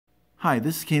Hi,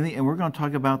 this is Keely, and we're going to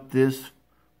talk about this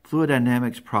fluid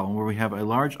dynamics problem where we have a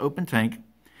large open tank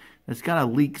that's got a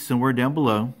leak somewhere down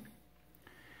below,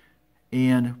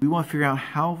 and we want to figure out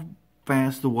how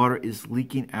fast the water is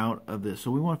leaking out of this. So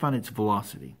we want to find its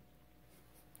velocity.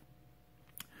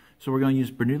 So we're going to use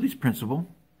Bernoulli's principle,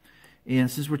 and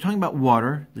since we're talking about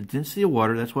water, the density of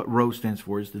water, that's what rho stands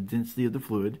for, is the density of the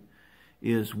fluid,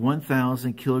 is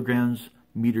 1,000 kilograms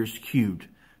meters cubed.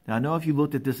 Now, I know if you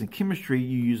looked at this in chemistry,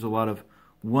 you use a lot of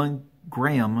 1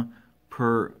 gram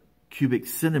per cubic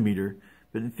centimeter,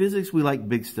 but in physics, we like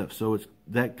big stuff, so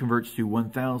that converts to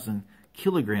 1,000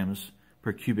 kilograms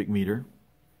per cubic meter.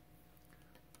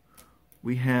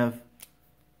 We have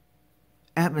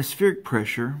atmospheric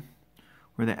pressure,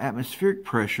 where the atmospheric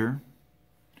pressure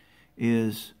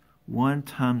is 1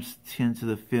 times 10 to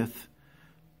the 5th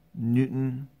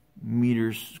Newton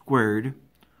meters squared,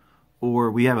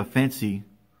 or we have a fancy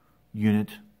unit,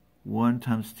 1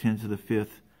 times 10 to the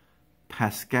 5th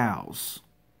pascals.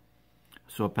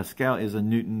 So a pascal is a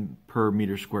Newton per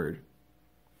meter squared.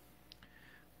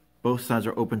 Both sides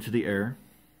are open to the air.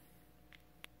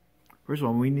 First of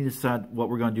all, we need to decide what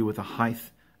we're going to do with the height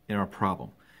in our problem.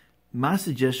 My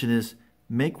suggestion is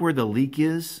make where the leak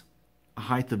is a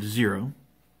height of 0.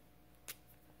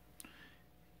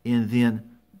 And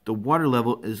then the water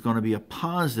level is going to be a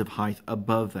positive height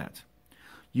above that.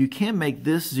 You can make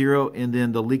this 0 and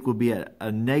then the leak will be at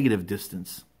a negative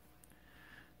distance.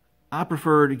 I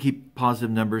prefer to keep positive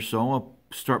numbers, so I'm going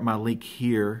to start my leak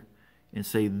here and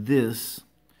say this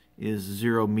is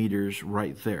 0 meters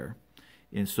right there.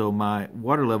 And so my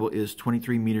water level is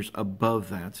 23 meters above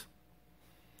that.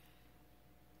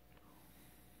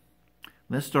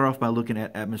 Let's start off by looking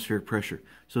at atmospheric pressure.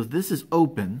 So this is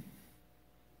open.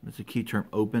 That's a key term,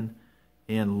 open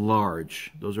and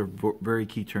large. Those are very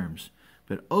key terms.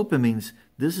 But open means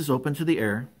this is open to the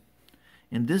air,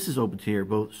 and this is open to the air.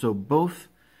 So both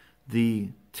the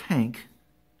tank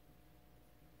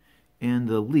and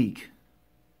the leak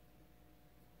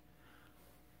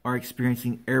are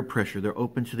experiencing air pressure. They're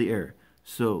open to the air.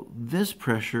 So this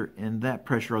pressure and that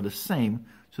pressure are the same,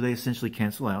 so they essentially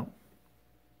cancel out.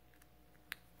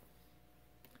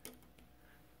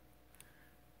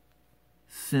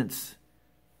 Since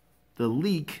the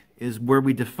leak is where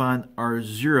we define our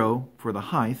 0 for the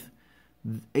height,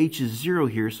 h is 0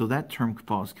 here, so that term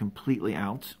falls completely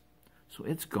out. So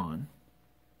it's gone.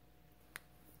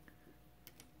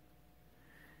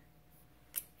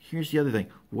 Here's the other thing.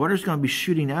 Water's going to be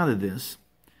shooting out of this,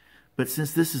 but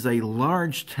since this is a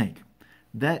large tank,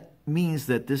 that means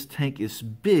that this tank is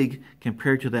big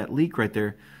compared to that leak right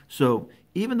there. So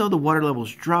even though the water level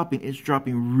is dropping, it's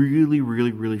dropping really,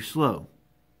 really, really slow.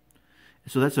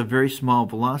 So that's a very small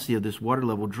velocity of this water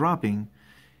level dropping.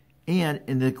 And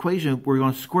in the equation, we're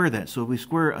going to square that. So if we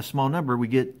square a small number, we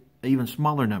get an even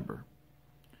smaller number.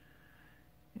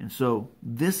 And so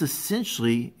this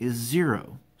essentially is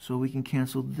 0. So we can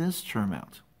cancel this term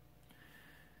out.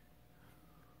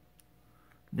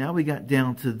 Now we got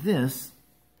down to this,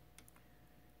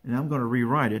 and I'm going to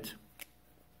rewrite it.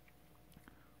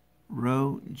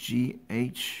 Rho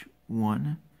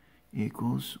GH1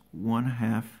 equals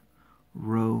 1/2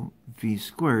 rho v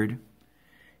squared.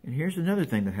 And here's another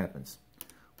thing that happens.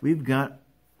 We've got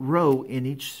rho in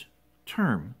each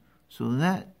term. So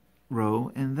that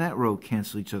rho and that rho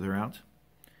cancel each other out.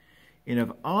 And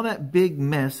of all that big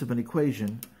mess of an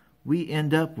equation, we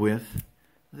end up with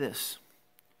this.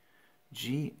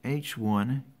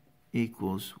 GH1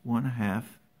 equals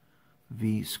 1/2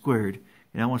 v squared.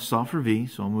 And I want to solve for v,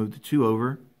 so I'll move the 2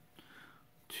 over.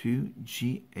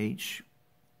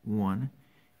 2GH1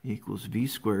 equals v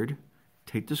squared.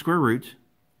 Take the square root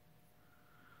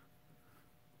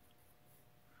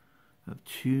of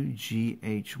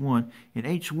 2GH1. And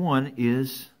H1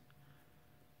 is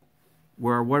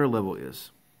where our water level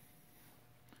is.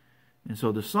 And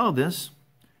so to solve this,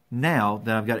 now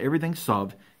that I've got everything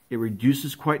solved, it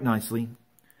reduces quite nicely.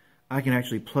 I can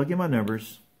actually plug in my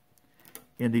numbers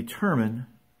and determine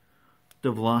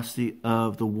the velocity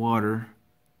of the water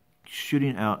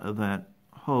shooting out of that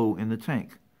hole in the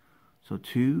tank. So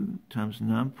 2 times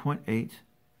 9.8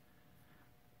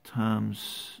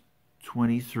 times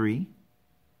 23.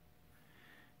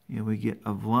 And we get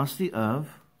a velocity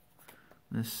of,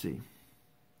 let's see,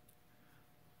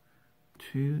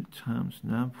 2 times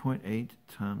 9.8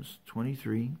 times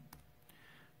 23.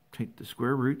 Take the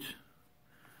square root.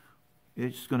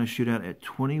 It's going to shoot out at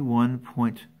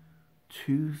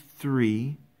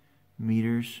 21.23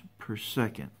 meters per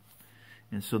second.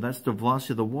 And so that's the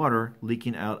velocity of the water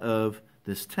leaking out of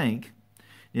this tank.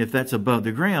 If that's above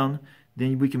the ground,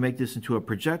 then we can make this into a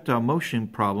projectile motion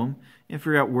problem and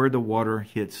figure out where the water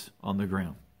hits on the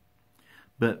ground.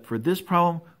 But for this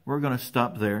problem, we're going to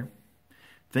stop there.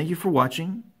 Thank you for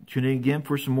watching. Tune in again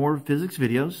for some more physics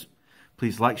videos.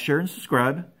 Please like, share, and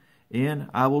subscribe, and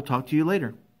I will talk to you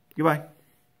later. Goodbye.